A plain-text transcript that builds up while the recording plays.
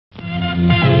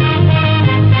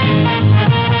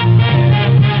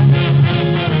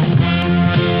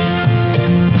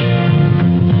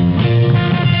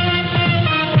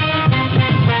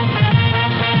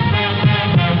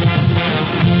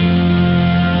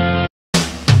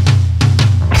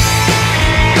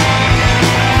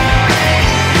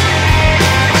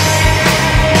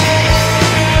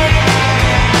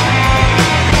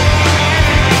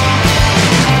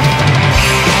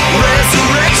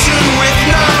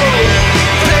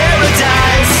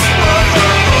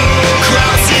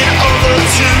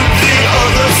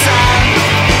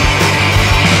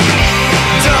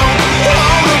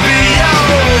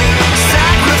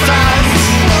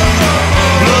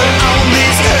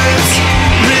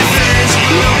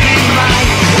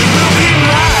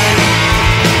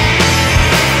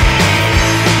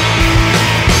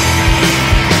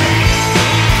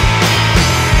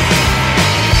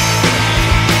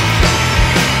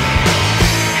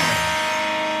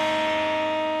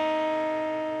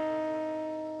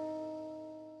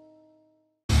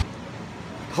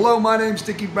Hello, my name's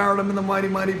Dickie Barrett. I'm in the Mighty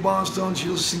Mighty Bosstones.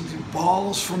 You're listening to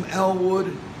Balls from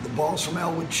Ellwood, the Balls from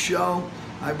Ellwood show,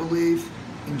 I believe.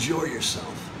 Enjoy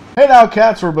yourself. Hey now,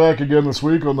 cats, we're back again this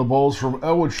week on the Balls from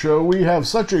Ellwood show. We have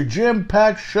such a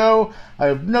jam-packed show. I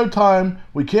have no time.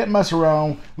 We can't mess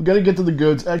around. We got to get to the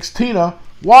goods. Xtina,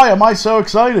 why am I so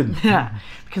excited? Yeah,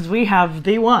 because we have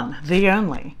the one, the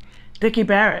only, Dickie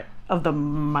Barrett of the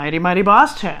Mighty Mighty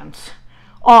Bosstones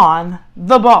on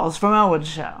the Balls from Ellwood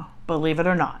show. Believe it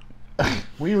or not.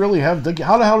 We really have Dickie.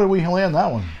 How the hell did we land that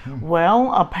one?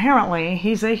 Well, apparently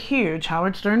he's a huge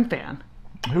Howard Stern fan.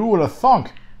 Who would have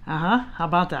thunk? How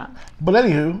about that? But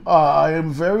anywho, I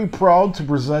am very proud to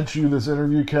present you this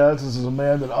interview, cats. This is a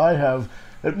man that I have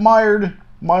admired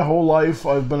my whole life.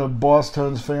 I've been a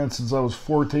Bosstones fan since I was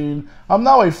 14. I'm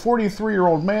now a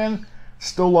 43-year-old man.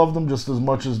 Still love them just as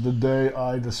much as the day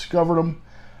I discovered them.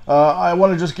 I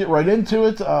want to just get right into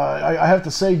it. I have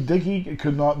to say, Dickie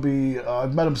could not be...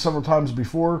 I've met him several times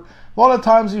before. A lot of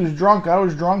times he was drunk. I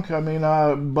was drunk. I mean,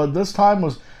 but this time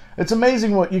was... It's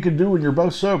amazing what you can do when you're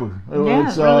both sober. Yeah,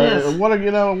 it's, it really is.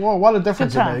 What a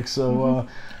difference it makes. So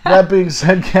that being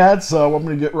said, cats, I'm going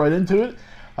to get right into it.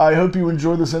 I hope you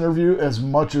enjoyed this interview as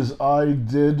much as I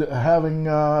did having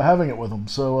it with him.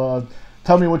 So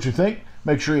tell me what you think.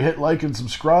 Make sure you hit like and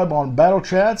subscribe on Battle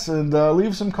Chats and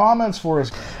leave some comments for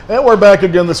us. And we're back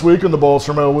again this week on the Balls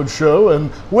from Ellwood show.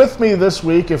 And with me this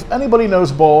week, if anybody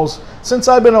knows Balls, since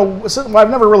I've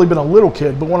never really been a little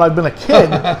kid, but when I've been a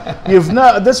kid,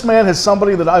 this man is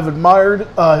somebody that I've admired.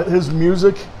 His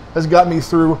music has got me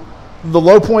through the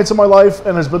low points of my life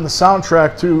and has been the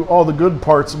soundtrack to all the good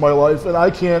parts of my life. And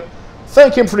I can't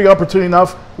thank him for the opportunity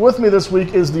enough. With me this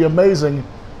week is the amazing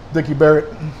Dickie Barrett.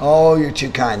 Oh, you're too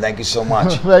kind. Thank you so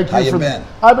much. Thank you. How you been?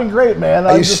 I've been great, man.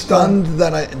 Are you stunned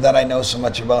that I know so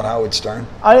much about Howard Stern?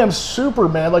 I am super,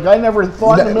 man. Like, I never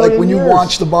thought in a million Like, when years. you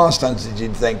watched the Bosstones, did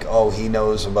you think, oh, he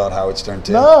knows about Howard Stern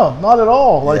too? No, not at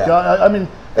all. Like, yeah. I mean...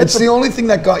 It's the only thing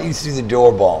that got you through the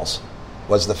door, Balls,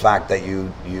 was the fact that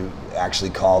you actually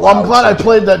called. Well, I'm glad I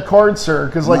played that card, sir,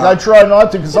 because I try not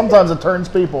to, because sometimes it turns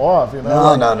people off, you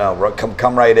know. No.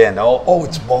 Come right in. Oh,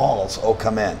 it's Balls. Oh,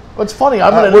 come in. What's funny?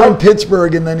 We're in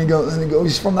Pittsburgh, and then he goes.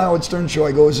 He's from the Howard Stern show.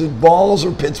 I go, is it Balls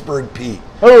or Pittsburgh Pete?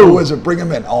 Oh, who is it? Bring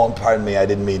him in. Oh, pardon me. I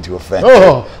didn't mean to offend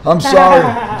you. I'm sorry.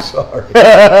 I'm sorry.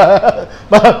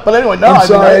 but anyway, no. I'm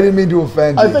sorry. I didn't mean to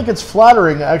offend you. I think it's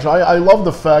flattering, actually. I love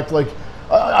the fact, like.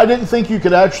 I didn't think you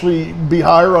could actually be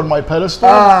higher on my pedestal,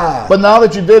 but now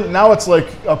that you did, now it's like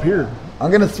up here.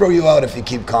 I'm going to throw you out if you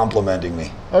keep complimenting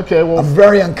me. Okay, well... I'm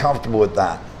very uncomfortable with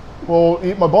that. Well,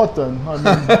 eat my butt then. I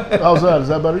mean, how's that? Is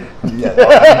that better?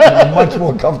 Yeah, I'm much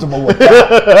more comfortable with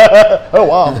that. Oh,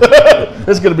 wow.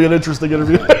 It's going to be an interesting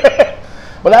interview.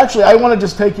 But actually, I want to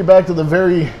just take you back to the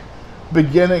very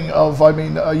beginning of, I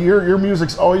mean, your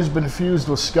music's always been fused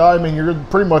with ska. I mean, you're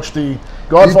pretty much the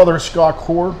godfather of ska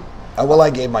core. Well,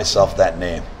 I gave myself that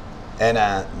name, and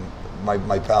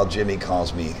my pal Jimmy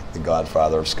calls me the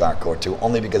Godfather of ska core too,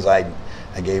 only because I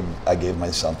gave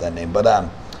myself that name. But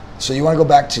so you want to go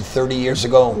back to 30 years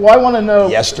ago? Well, I want to know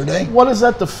yesterday. What is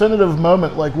that definitive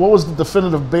moment like? What was the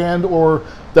definitive band or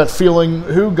that feeling?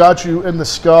 Who got you in the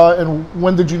ska, and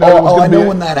when did you know it was going to be? I know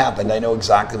when that happened. I know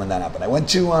exactly when that happened. I went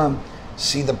to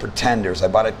see the Pretenders. I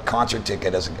bought a concert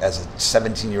ticket as a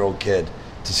 17-year-old kid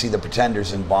to see the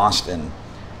Pretenders in Boston.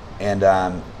 And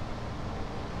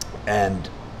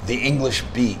the English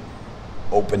Beat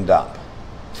opened up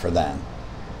for them,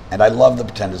 and I love the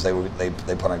Pretenders. They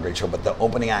put on a great show, but the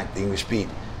opening act, the English Beat,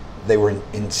 they were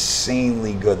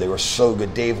insanely good. They were so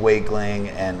good. Dave Wakeling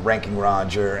and Ranking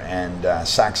Roger and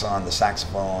Sax on the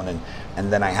saxophone and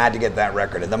And then I had to get that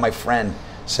record. And then my friend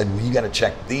said, well, you got to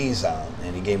check these out.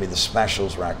 And he gave me the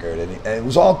Specials record. And it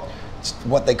was all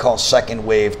what they call second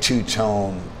wave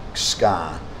two-tone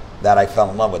ska that I fell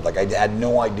in love with. Like, I had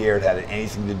no idea it had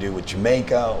anything to do with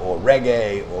Jamaica or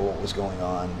reggae or what was going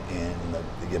on in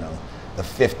the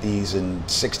 50s and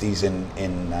 60s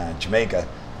in Jamaica.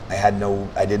 I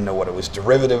didn't know what it was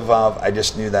derivative of. I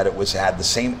just knew that it had the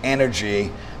same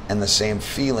energy and the same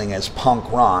feeling as punk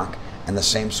rock and the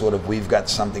same sort of we've got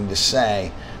something to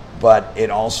say, but it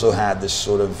also had this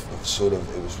sort of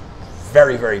it was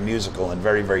very, very musical and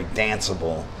very, very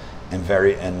danceable and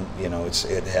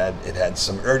it had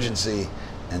some urgency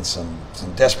and some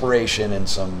desperation and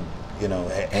some,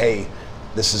 hey,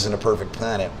 this isn't a perfect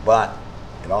planet, but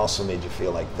it also made you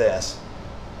feel like this.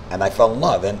 And I fell in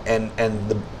love, and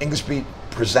the English Beat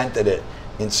presented it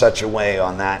in such a way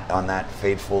on that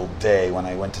fateful day when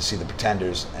I went to see the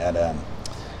Pretenders at the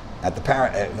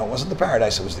no, it wasn't the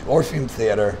Paradise, it was the Orpheum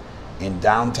Theater in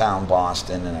downtown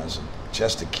Boston, and I was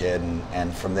just a kid,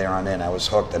 and from there on in I was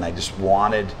hooked, and I just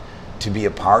wanted to be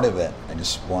a part of it. I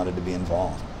just wanted to be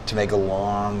involved. To make a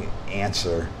long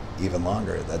answer even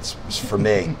longer, that's for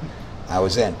me. I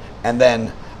was in, and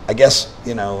then I guess,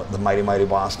 the Mighty Mighty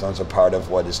Bosstones are part of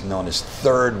what is known as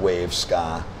third wave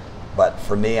ska, but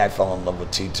for me, I fell in love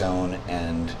with two-tone,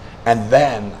 and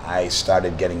then I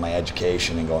started getting my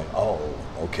education and going, oh,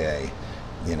 okay,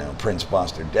 Prince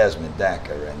Buster, Desmond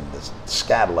Decker, and the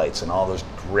Scatolites, and all those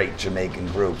great Jamaican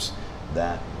groups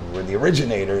that were the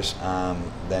originators.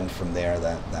 Then from there,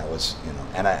 that was,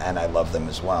 and I love them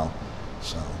as well.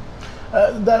 So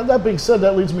that being said,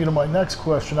 that leads me to my next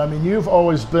question. I mean, you've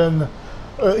always been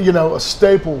a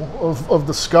staple of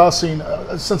the ska scene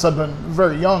since I've been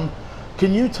very young.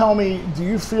 Can you tell me, do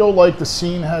you feel like the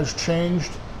scene has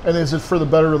changed, and is it for the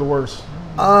better or the worse?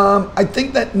 I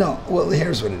think that, no, well,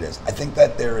 here's what it is. I think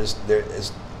that there is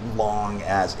long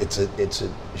as it's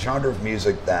a genre of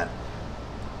music that,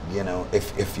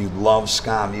 if you love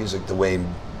ska music the way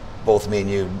both me and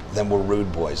you, then we're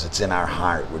rude boys. It's in our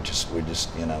heart. We're just we're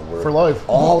for life.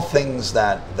 All things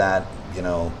that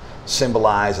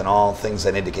symbolize and all things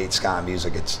that indicate ska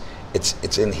music,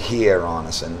 it's in here on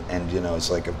us, and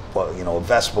it's like a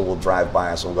Vespa will drive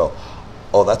by us and we'll go,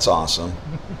 oh, that's awesome.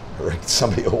 Or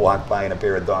somebody will walk by in a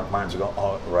pair of Doc Martens and go,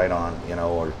 oh, right on,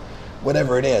 or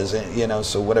whatever it is,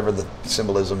 so whatever the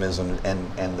symbolism is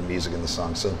and the music in the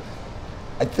song. So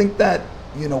I think that,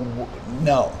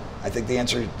 no. I think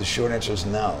the short answer is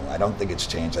no. I don't think it's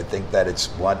changed. I think that it's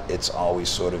what it's always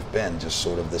sort of been, just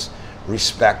sort of this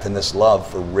respect and this love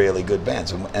for really good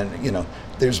bands. And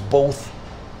there's both,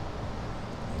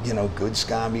 good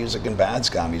ska music and bad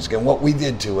ska music. And what we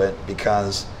did to it,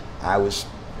 because I was,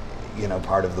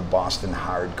 part of the Boston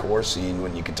hardcore scene,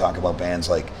 when you could talk about bands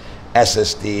like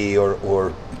SSD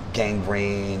or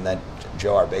Gangrene that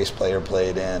Joe, our bass player,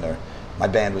 played in, or my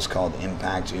band was called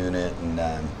Impact Unit, and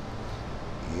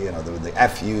the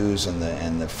FUs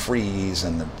and the Freeze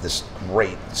and this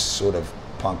great sort of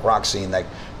punk rock scene that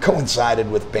coincided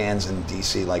with bands in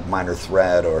DC like Minor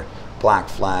Threat or Black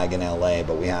Flag in LA,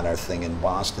 but we had our thing in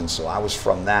Boston. So I was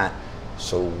from that.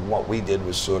 So what we did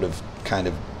was sort of kind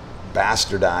of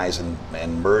bastardize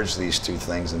and merge these two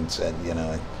things, and said,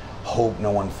 hope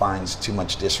no one finds too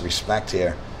much disrespect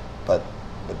here, but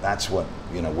that's what,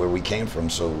 where we came from.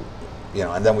 So,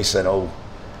 and then we said, oh,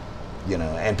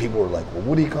 and people were like, well,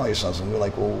 what do you call yourselves? And we were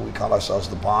like, well, we call ourselves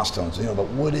the Bosstones, but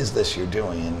what is this you're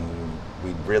doing? And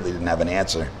we really didn't have an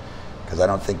answer, because I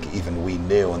don't think even we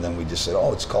knew. And then we just said,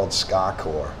 oh, it's called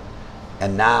ska-core.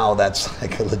 And now that's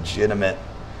like a legitimate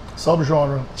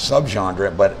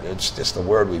subgenre, but it's just a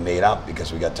word we made up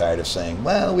because we got tired of saying,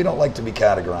 well, we don't like to be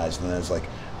categorized. And then it's like,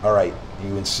 all right,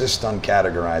 you insist on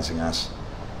categorizing us.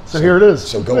 So here it is.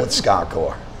 So go with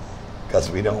ska-core, because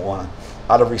we don't want to.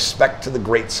 Out of respect to the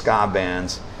great ska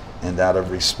bands, and out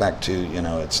of respect to,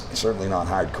 it's certainly not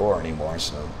hardcore anymore.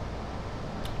 So,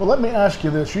 well, let me ask you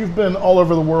this: you've been all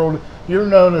over the world. You're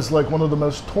known as like one of the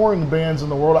most touring bands in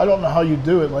the world. I don't know how you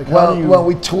do it. Like, how do you? Well,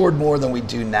 we toured more than we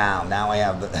do now. Now I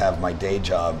have my day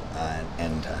job,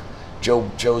 and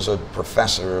Joe's a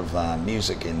professor of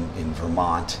music in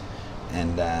Vermont,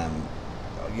 and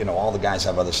all the guys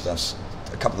have other stuff.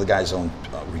 A couple of the guys own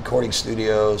recording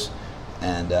studios.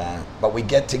 And but we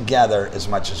get together as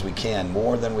much as we can,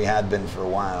 more than we had been for a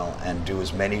while, and do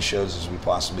as many shows as we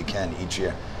possibly can each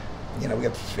year. We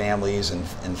have families, and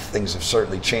things have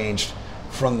certainly changed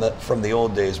from the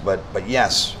old days. But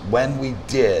yes, when we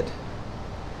did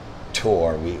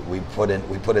tour, we put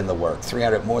in the work.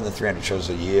 More than 300 shows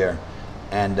a year,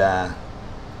 and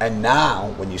now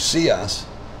when you see us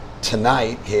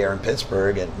tonight here in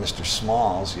Pittsburgh at Mr.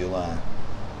 Small's,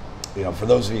 you know, for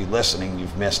those of you listening,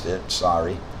 you've missed it.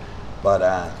 Sorry,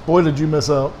 but boy, did you miss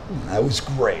out. That was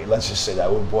great. Let's just say that.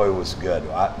 Oh, boy, it was good.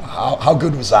 How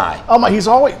good was I? Oh my, he's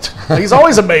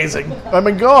always amazing. I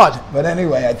mean, God. But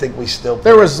anyway, I think we still.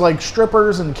 There was like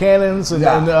strippers and cannons and.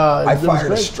 Yeah, and I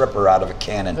fired a stripper out of a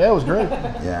cannon. Yeah, it was great.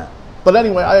 Yeah. But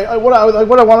anyway, what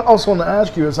I also want to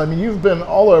ask you is, I mean, you've been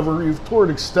all over, you've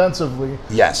toured extensively.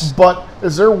 Yes. But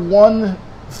is there one,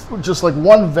 just like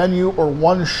one venue or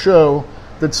one show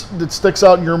that sticks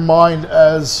out in your mind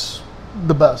as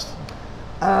the best?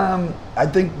 I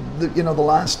think the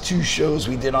last 2 shows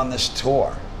we did on this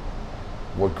tour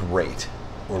were great.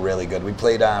 Were really good. We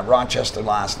played Rochester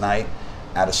last night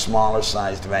at a smaller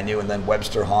sized venue, and then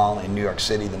Webster Hall in New York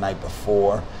City the night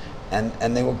before.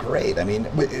 And they were great. I mean,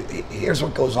 here's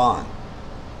what goes on.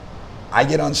 I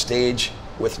get on stage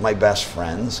with my best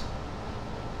friends.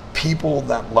 People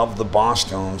that love the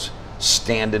Bosstones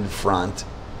stand in front,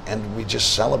 and we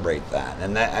just celebrate that.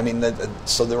 And that, I mean,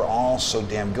 so they're all so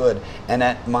damn good. And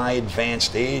at my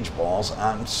advanced age, Balls,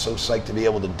 I'm so psyched to be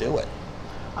able to do it.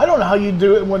 I don't know how you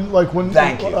do it when.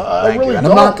 Thank you. I really and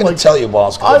don't. I'm not going to tell you,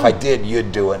 Balls, because if I did,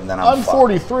 you'd do it, and then I'm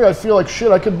 43. I feel like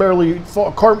shit. I could barely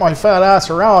cart my fat ass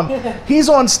around. He's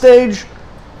on stage,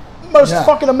 most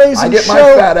fucking amazing I get my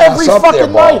show fat ass every up fucking there,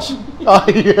 Balls.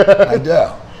 night. Yeah. I do.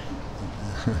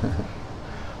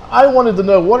 I wanted to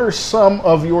know, what are some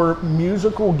of your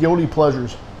musical guilty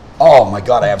pleasures? Oh my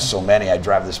God, I have so many. I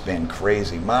drive this band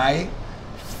crazy. My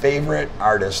favorite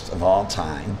artist of all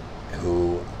time,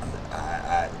 who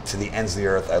to the ends of the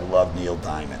earth, I love Neil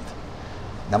Diamond.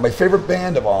 Now, my favorite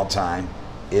band of all time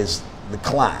is The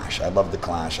Clash. I love The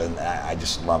Clash, and I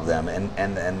just love them. And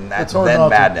that's then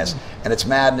Madness. And it's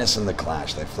Madness and The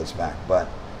Clash that flips back. But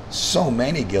so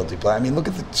many guilty pleasures. I mean, look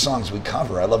at the songs we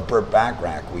cover. I love Burt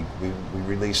Bacharach. We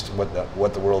released What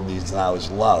the World Needs Now Is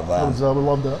Love. I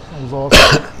love that. That was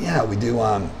awesome. Yeah, we do.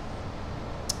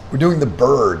 We're doing The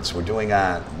Byrds. We're doing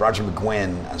Roger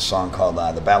McGuinn, a song called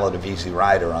The Ballad of Easy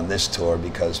Rider on this tour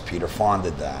because Peter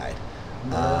Fonda died.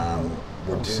 I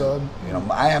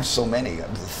have so many.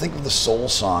 Think of the soul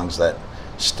songs that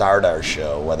start our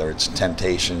show, whether it's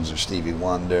Temptations or Stevie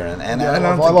Wonder, and I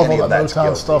don't think any of that's Motown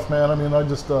guilty. stuff, man. I mean, I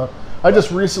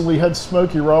just recently had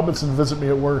Smokey Robinson visit me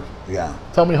at work. Yeah.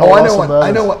 Tell me how awesome that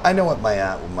is. I know what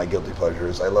my guilty pleasure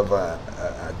is. I love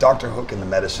Dr. Hook and the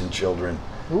Medicine Children.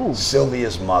 Ooh.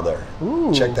 Sylvia's Mother.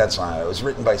 Ooh. Check that song out. It was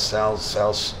written by Shel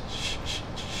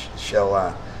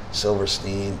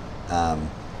Silverstein,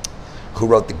 who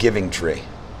wrote The Giving Tree.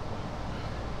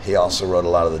 He also wrote a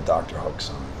lot of the Dr. Hook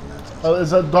songs.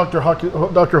 Is that Dr.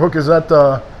 Hook? Dr. Hook, is that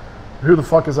Who the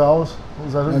Fuck is Alice?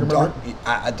 Is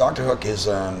that Dr. Hook is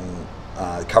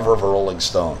cover of a Rolling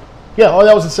Stone. Yeah,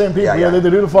 that was the same people. Yeah. They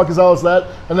did Who the Fuck is Alice, that.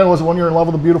 And then was it When You're in Love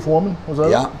with a Beautiful Woman? Was that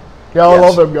it? Yeah, I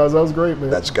love them guys. That was great, man.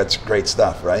 That's great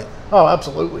stuff, right? Oh,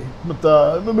 absolutely.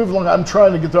 But moving along, I'm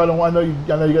trying to get through. I know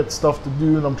you got stuff to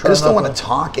do, and I'm trying. I just don't want to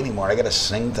talk anymore. I got to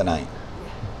sing tonight.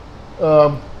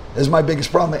 This is my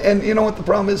biggest problem. And you know what the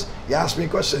problem is? You ask me a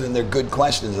question, and they're good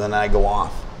questions, and then I go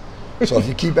off. So if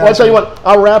you keep asking, I'll tell you what.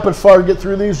 I'll rapid fire get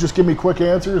through these. Just give me quick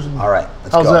answers. And all right.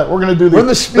 How's that? We're gonna do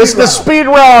the speed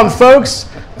round, folks.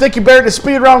 Dickie Barrett, the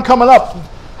speed round coming up.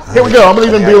 Here we go. I'll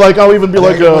even be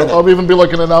like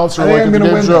an announcer, like in the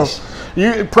game show.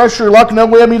 You press your luck, no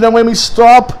whammy,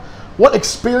 stop. What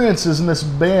experiences in this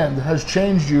band has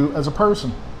changed you as a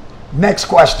person? Next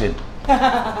question.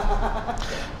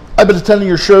 I've been attending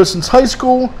your show since high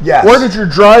school. Yes. Where did your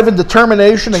drive and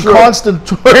determination and constant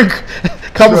work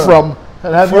come from?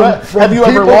 And have you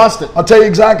ever lost it? I'll tell you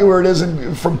exactly where it is,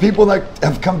 and from people that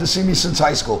have come to see me since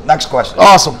high school. Next question.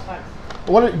 Awesome.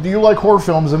 Do you like horror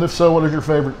films, and if so, what is your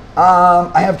favorite?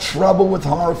 I have trouble with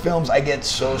horror films. I get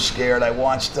so scared. I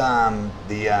watched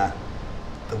the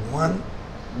one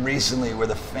recently where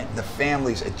the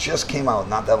families. It just came out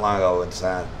not that long ago. It's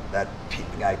that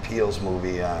guy Peele's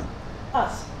movie.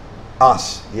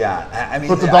 Us. Yeah. I mean,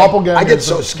 with the doppelganger. I get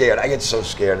so scared. I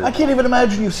can't even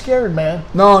imagine you scared, man.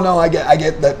 No. I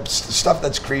get that stuff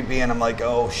that's creepy, and I'm like,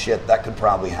 oh shit, that could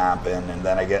probably happen, and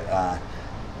then I get.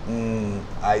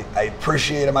 I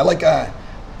appreciate him. I like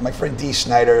my friend Dee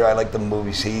Snider. I like the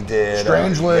movies he did.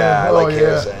 Strangely. I like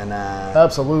his. And,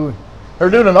 absolutely.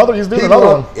 He's doing another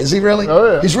one. Is he really?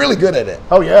 Oh, yeah. He's really good at it.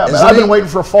 Oh, yeah. Man, I've been waiting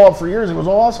for a follow-up for years. It was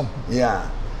awesome. Yeah.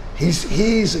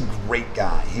 He's a great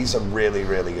guy. He's a really,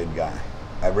 really good guy.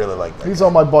 I really like that. He's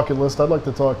on my bucket list. I'd like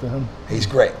to talk to him. He's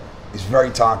great. He's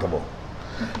very talkable.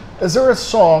 Is there a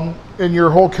song in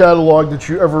your whole catalog that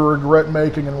you ever regret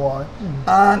making, and why?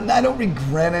 I don't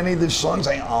regret any of the songs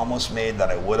I almost made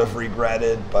that I would have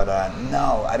regretted, but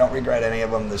no, I don't regret any of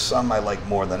them. There's some I like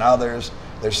more than others.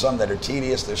 There's some that are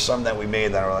tedious. There's some that we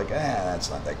made that are like, that's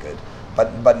not that good.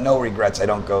 But no regrets. I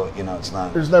don't go, it's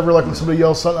not. There's never like when somebody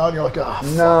yells something out and you're like, fuck.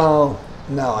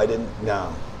 No, I didn't,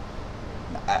 no.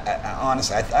 I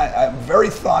honestly, I'm very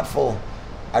thoughtful.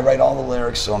 I write all the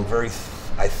lyrics, so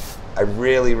I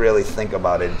really, really think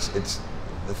about it. It's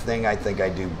the thing I think I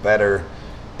do better.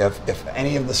 If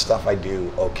any of the stuff I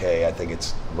do okay, I think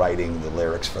it's writing the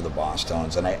lyrics for the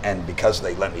Bosstones, and because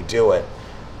they let me do it,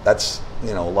 that's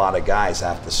a lot of guys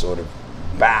have to sort of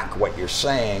back what you're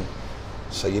saying,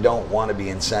 so you don't want to be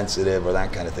insensitive or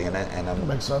that kind of thing. And that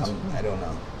makes sense. I don't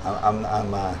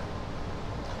know.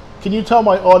 Can you tell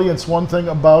my audience one thing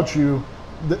about you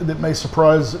that may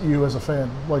surprise you as a fan,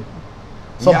 like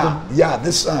something? Yeah.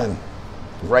 This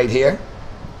right here.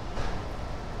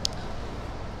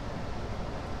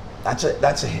 That's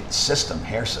a system,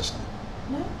 hair system.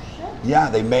 No shit.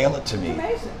 Yeah, they mail it to me. It's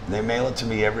amazing. They mail it to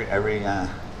me every.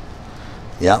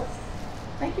 Yeah.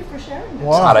 Thank you for sharing this.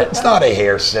 Wow. It's not a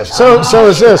hair system. So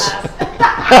is this.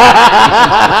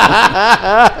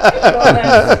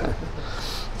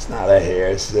 It's not a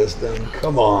hair system.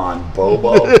 Come on,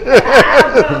 Bobo.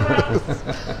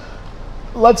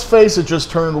 Let's Face It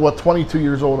just turned 22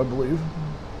 years old, I believe.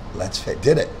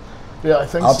 Did it? Yeah, I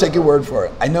think I'll so. take your word for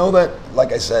it. I know that,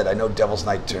 like I said, I know Devil's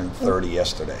Night turned 30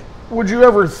 yesterday. Would you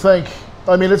ever think,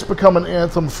 it's become an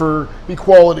anthem for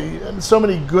equality and so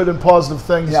many good and positive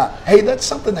things. Yeah. Hey, that's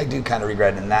something I do kind of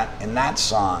regret. In that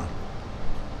song,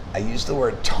 I used the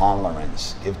word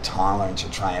tolerance. Give tolerance a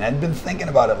try. And I've been thinking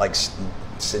about it like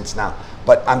since now.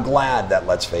 But I'm glad that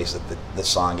Let's Face It, the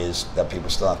song is that people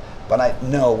still have. But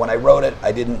when I wrote it,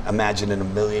 I didn't imagine in a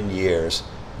million years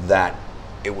that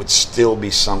it would still be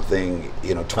something,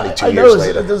 22 years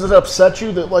later. Does it upset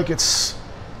you that it's...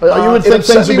 you would think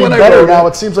things would be better now.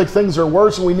 It seems like things are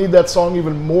worse, and we need that song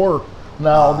even more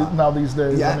now these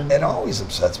days. Yeah, it always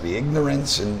upsets me.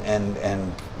 Ignorance and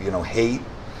hate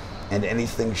and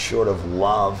anything short of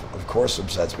love, of course,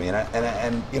 upsets me. And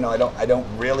I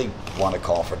don't really want to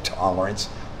call for tolerance.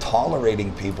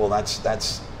 Tolerating people, that's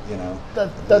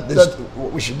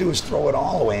what we should do is throw it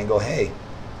all away and go, hey,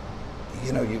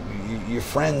 your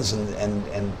friends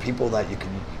and people that you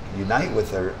can unite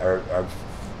with are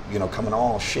come in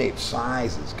all shapes,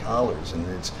 sizes, colors, and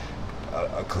it's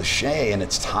a cliche, and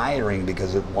it's tiring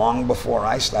because long before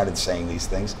I started saying these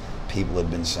things, people had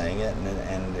been saying it,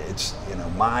 and it's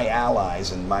my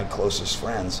allies and my closest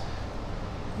friends,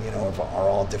 are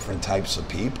all different types of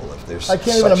people. If there's, I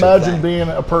can't even imagine being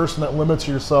a person that limits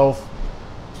yourself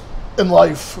in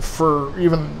life for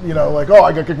even,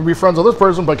 I can be friends with this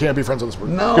person, but I can't be friends with this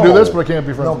person. No. I can do this, but I can't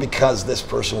be friends with this person. Because this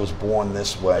person was born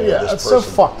this way. Yeah, or this it's so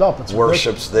fucked up. It's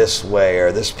worships this way,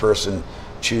 or this person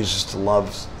chooses to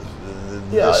love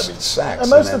this sex. And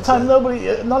most of the time,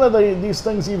 none of these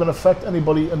things even affect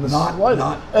anybody in the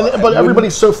slightest. But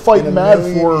everybody's so fighting mad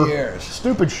for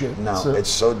stupid shit. No, it's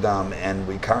so dumb. And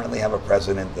we currently have a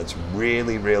president that's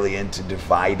really, really into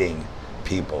dividing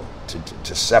people,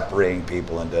 to separating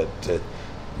people, and to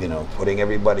putting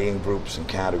everybody in groups and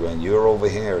categories. And you're over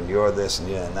here, and you're this, and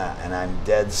you're that. And I'm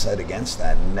dead set against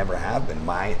that, and never have been.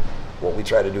 What we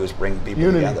try to do is bring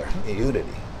people together.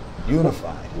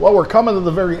 Unified. Well, we're coming to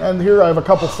the very end here. I have a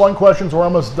couple fun questions. We're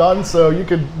almost done, so you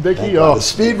could, Dickie. The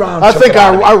speed round. The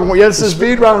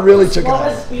speed round really took it out.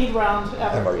 Slowest speed round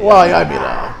ever. Well,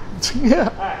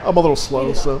 I'm a little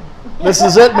slow, so. This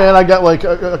is it, man. I got like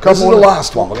a couple. This is the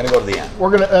last one. We're going to go to the end. We're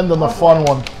going to end on the fun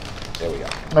one. There we go.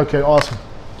 Okay, awesome.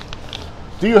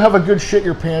 Do you have a good shit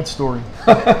your pants story?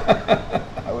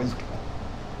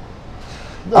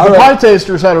 The Pie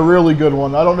Tasters had a really good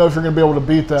one. I don't know if you're going to be able to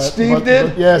beat that. Steve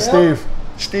did? Yeah, Steve.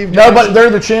 Steve Jackson. No, but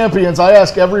they're the champions. I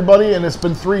ask everybody, and it's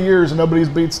been 3 years, and nobody's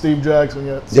beat Steve Jackson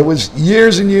yet. So. It was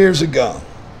years and years ago.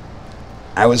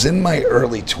 I was in my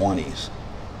early 20s,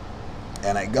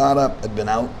 and I got up, I'd been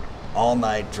out all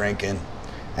night drinking,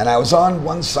 and I was on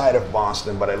one side of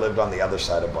Boston, but I lived on the other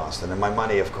side of Boston, and my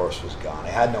money, of course, was gone. I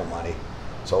had no money,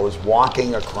 so I was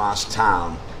walking across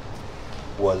town.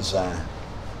 Was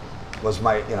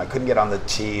my, I couldn't get on the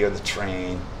T or the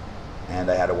train, and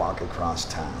I had to walk across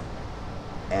town.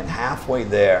 And halfway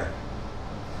there,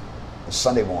 it was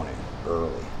Sunday morning,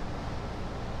 early,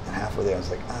 and halfway there I was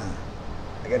like,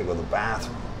 I gotta go to the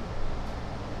bathroom.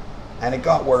 And it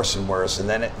got worse and worse, and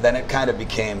then it kind of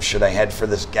became, should I head for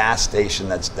this gas station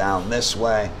that's down this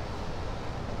way?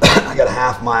 I got a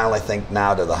half mile, I think,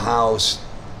 now to the house.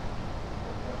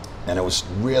 And it was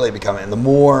really becoming, and the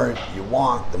more you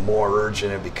walk, the more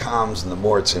urgent it becomes, and the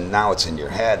more now it's in your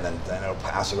head, and then it'll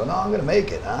pass. You go, no, I'm going to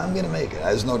make it. I'm going to make it.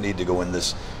 There's no need to go in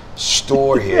this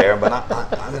store here, but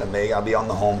I'm going to make it. I'll be on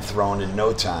the home throne in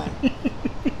no time.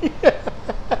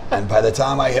 And by the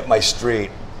time I hit my street,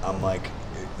 I'm like,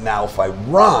 now if I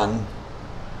run,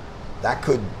 that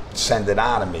could send it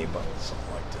out of me, but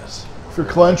something like this. If you're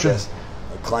clenching.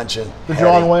 Clenching. The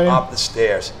John Wayne. Up the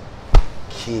stairs.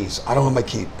 Keys. I don't have my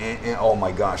key. Oh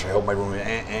my gosh, I hope my room.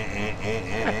 Then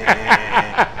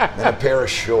a pair of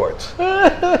shorts.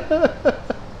 I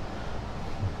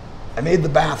made the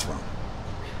bathroom.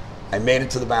 I made it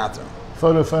to the bathroom.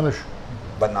 Photo finish.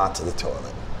 But not to the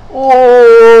toilet. Oh!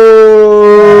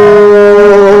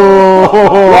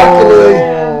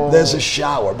 Luckily, there's a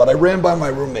shower, but I ran by my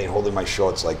roommate holding my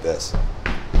shorts like this.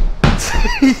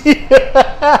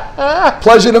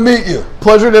 Pleasure to meet you.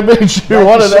 Pleasure to meet you.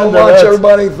 Thank you so much,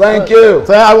 everybody. Thank you.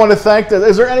 I want to thank them.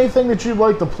 Is there anything that you'd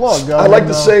like to plug? I'd like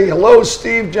to say hello,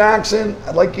 Steve Jackson.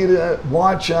 I'd like you to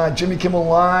watch Jimmy Kimmel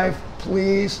Live.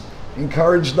 Please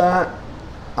encourage that.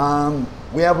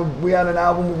 We had an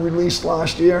album we released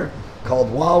last year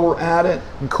called While We're At It.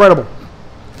 Incredible.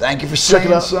 Thank you for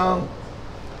saying so.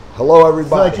 Hello,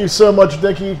 everybody. Thank you so much,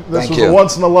 Dickie. This was you. a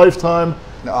once in a lifetime.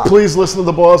 Please listen to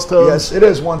the Bosstones. Yes, it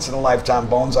is once in a lifetime,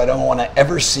 Bones. I don't want to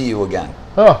ever see you again.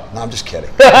 Oh. No, I'm just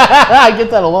kidding. I get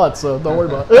that a lot, so don't worry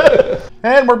about it.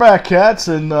 And we're back, cats,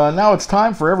 and now it's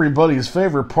time for everybody's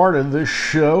favorite part of this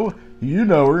show. You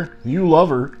know her, you love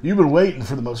her, you've been waiting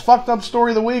for the most fucked up story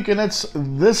of the week, and it's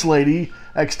this lady,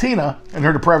 Xtina, and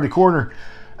her Depravity Corner.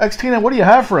 Xtina, what do you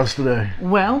have for us today?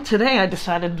 Well, today I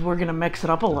decided we're going to mix it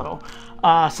up a little.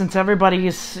 Since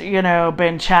everybody's,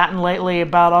 been chatting lately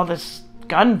about all this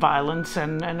gun violence,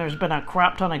 and there's been a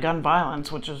crap ton of gun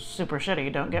violence, which is super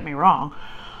shitty, don't get me wrong.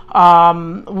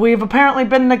 We've apparently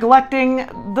been neglecting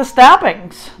the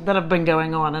stabbings that have been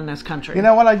going on in this country. You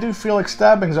know what? I do feel like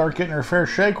stabbings aren't getting their fair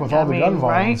shake with all the gun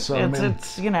violence. Right? So,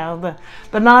 it's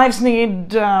the knives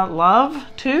need love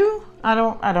too. I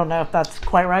don't know if that's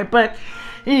quite right, but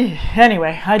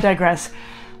anyway, I digress.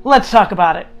 Let's talk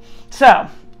about it. So,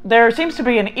 there seems to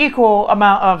be an equal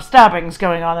amount of stabbings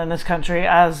going on in this country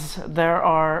as there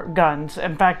are guns.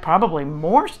 In fact, probably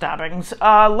more stabbings.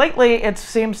 Lately, it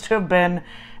seems to have been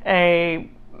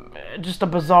just a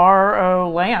bizarre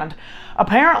land.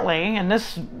 Apparently, and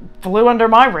this flew under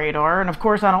my radar, and of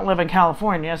course I don't live in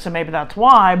California, so maybe that's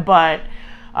why, but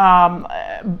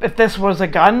if this was a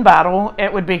gun battle,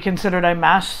 it would be considered a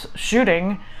mass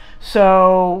shooting.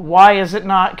 So why is it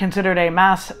not considered a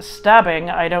mass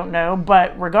stabbing? I don't know.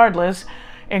 But regardless,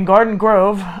 in Garden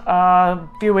Grove a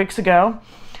few weeks ago,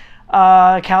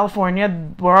 California,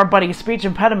 where our buddy Speech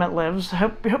Impediment lives.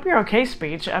 Hope you're okay,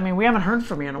 Speech. I mean, we haven't heard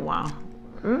from you in a while.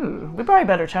 Ooh, we probably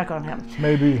better check on him.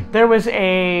 Maybe. There was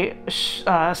a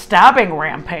stabbing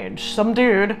rampage. Some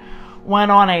dude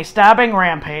went on a stabbing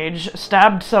rampage,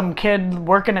 stabbed some kid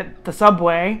working at the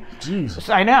Subway.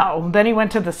 Jeez. I know. Then he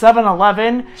went to the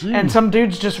 7-Eleven, and some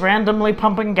dude's just randomly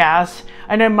pumping gas.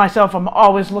 I know myself, I'm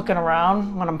always looking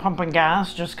around when I'm pumping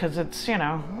gas, just because it's, I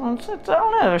don't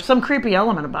know, there's some creepy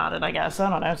element about it, I guess. I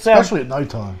don't know. So, especially at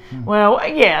nighttime. Well,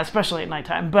 yeah, especially at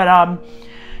nighttime. But,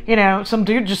 some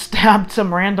dude just stabbed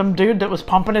some random dude that was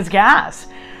pumping his gas.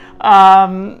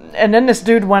 And then this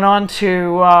dude went on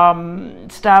to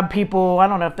stab people. I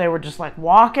don't know if they were just like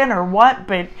walking or what,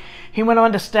 but he went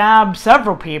on to stab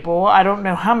several people. I don't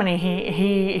know how many.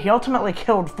 He ultimately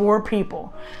killed 4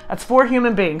 people. That's 4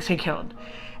 human beings he killed.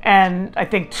 And I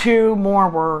think 2 more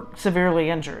were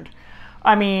severely injured.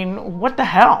 I mean, what the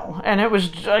hell? And it was,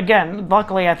 again,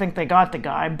 luckily I think they got the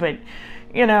guy, but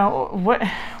why?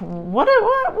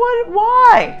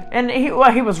 And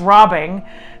he was robbing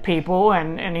people,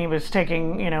 and he was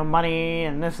taking, money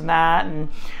and this and that and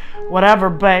whatever,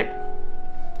 but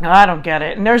I don't get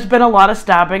it. And there's been a lot of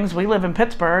stabbings. We live in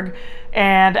Pittsburgh,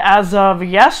 and as of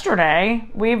yesterday,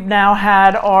 we've now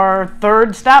had our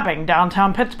 3rd stabbing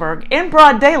downtown Pittsburgh, in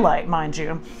broad daylight, mind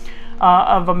you,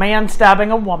 of a man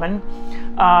stabbing a woman.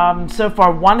 So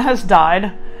far, 1 has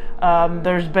died.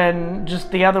 There's been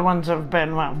the other ones have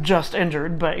been, just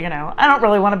injured, but, I don't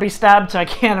really want to be stabbed, so I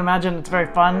can't imagine it's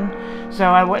very fun, so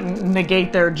I wouldn't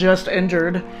negate their just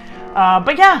injured.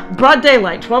 But yeah, broad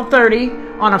daylight,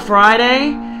 12:30 on a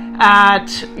Friday at,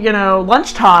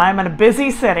 lunchtime in a busy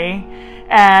city,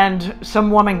 and some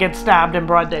woman gets stabbed in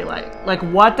broad daylight. Like,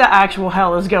 what the actual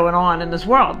hell is going on in this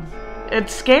world?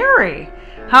 It's scary.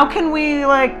 How can we,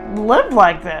 live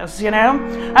like this, I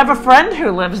have a friend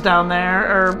who lives down there,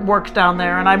 or works down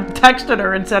there, and I texted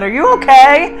her and said, are you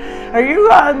okay? Are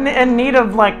you in need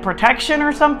of, protection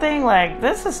or something?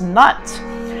 This is nuts.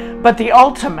 But the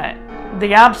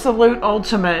absolute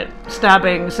ultimate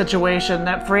stabbing situation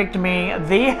that freaked me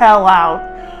the hell out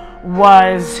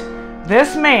was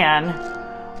this man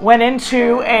went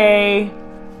into a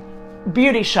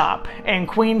beauty shop in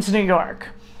Queens, New York,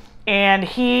 and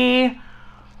he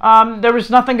There was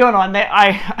nothing going on.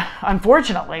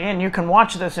 Unfortunately, and you can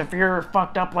watch this if you're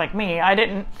fucked up like me, I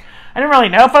didn't really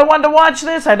know if I wanted to watch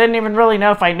this. I didn't even really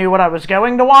know if I knew what I was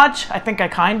going to watch. I think I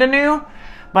kind of knew,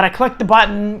 but I clicked the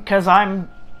button because I'm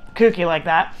kooky like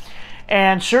that.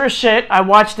 And sure as shit, I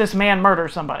watched this man murder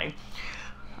somebody.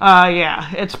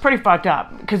 Yeah, it's pretty fucked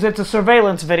up because it's a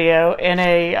surveillance video in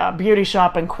a beauty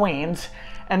shop in Queens.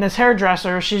 And this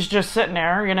hairdresser, she's just sitting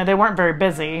there. You know, they weren't very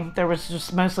busy. There was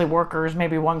just mostly workers,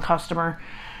 maybe one customer.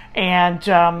 And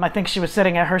I think she was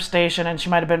sitting at her station and she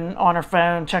might have been on her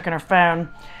phone, checking her phone.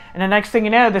 And the next thing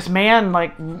you know, this man,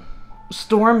 like,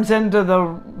 storms into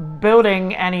the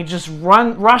building and he just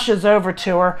rushes over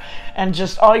to her. And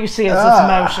just all you see is this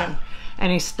motion.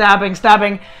 And he's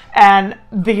stabbing. And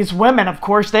these women, of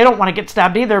course, they don't want to get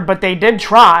stabbed either, but they did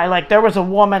try. Like, there was a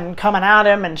woman coming at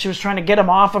him, and she was trying to get him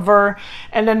off of her.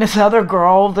 And then this other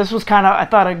girl, this was kind of, I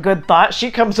thought, a good thought. She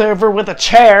comes over with a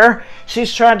chair.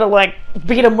 She's trying to, like,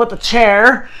 beat him with a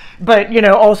chair, but, you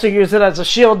know, also use it as a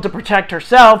shield to protect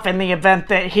herself in the event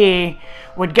that he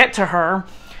would get to her.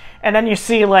 And then you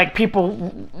see, like,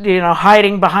 people, you know,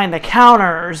 hiding behind the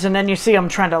counters. And then you see them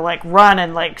trying to, like, run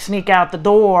and, like, sneak out the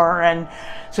door. And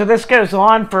so this goes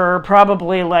on for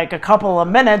probably, like, a couple of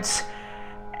minutes.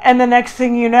 And the next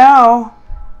thing you know,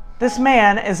 this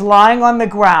man is lying on the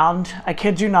ground, I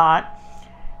kid you not,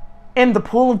 in the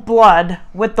pool of blood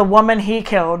with the woman he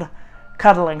killed,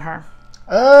 cuddling her.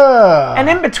 And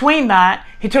in between that,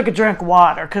 he took a drink of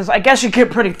water, because I guess you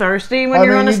get pretty thirsty when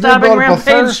you're on a stabbing rampage.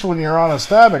 Thirst when you're on a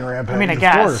stabbing rampage. I mean, I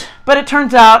guess. But it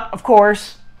turns out, of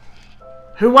course,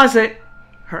 who was it?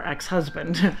 Her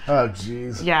ex-husband. Oh,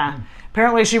 jeez. Yeah.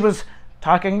 Apparently she was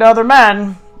talking to other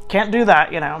men. Can't do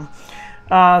that, you know.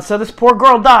 So this poor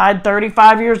girl died,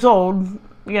 35 years old.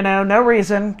 You know, no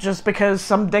reason, just because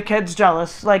some dickhead's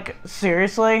jealous. Like,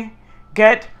 seriously?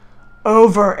 Get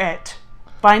over it.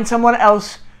 Find someone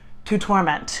else to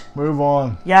torment. Move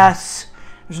on. Yes.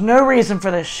 There's no reason for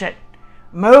this shit.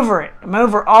 I'm over it. I'm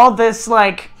over all this,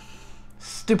 like,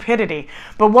 stupidity.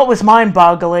 But what was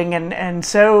mind-boggling and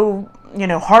so, you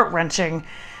know, heart-wrenching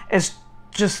is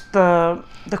just the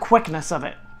quickness of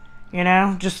it. You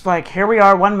know? Just like, here we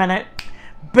are, 1 minute,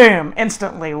 boom,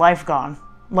 instantly, life gone.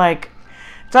 Like,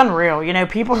 it's unreal. You know,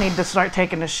 people need to start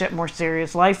taking this shit more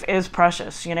serious. Life is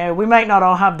precious. You know, we might not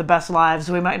all have the best lives.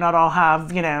 We might not all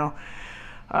have, you know,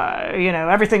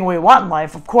 everything we want in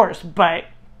life, of course. But,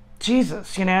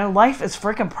 Jesus, you know, life is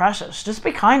freaking precious. Just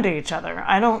be kind to each other.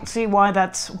 I don't see why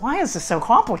is this so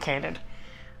complicated?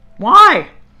 Why?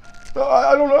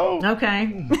 I don't know.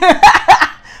 Okay.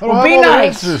 Well, be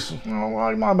nice. Well,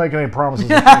 I'm not making any promises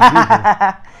to people.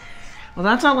 Well,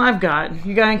 that's all I've got.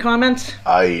 You got any comments?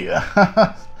 Again,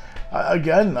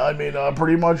 I mean,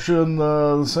 pretty much in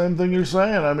the same thing you're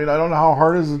saying. I mean, I don't know how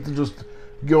hard is it to just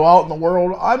go out in the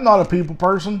world. I'm not a people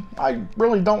person. I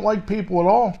really don't like people at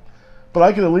all. But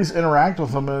I can at least interact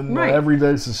with them in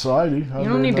everyday society. You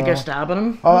don't need to go stabbing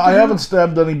them. I haven't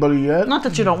stabbed anybody yet. Not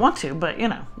that you don't want to, but, you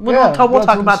know. We'll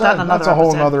talk about that in another episode. That's a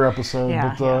whole other episode.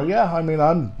 Yeah, but, yeah, I mean,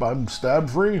 I'm stab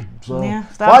free. So yeah,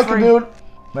 if I can do it,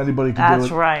 anybody can do it.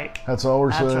 That's right. That's all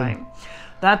we're saying. That's right.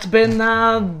 That's been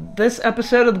this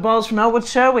episode of the Balls from Ellwood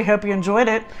show. We hope you enjoyed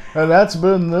it. And that's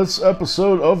been this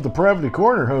episode of Depravity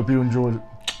Corner. Hope you enjoyed it.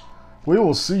 We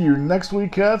will see you next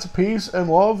week, cats. Peace and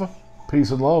love.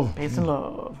 Peace and love. Peace and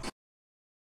love.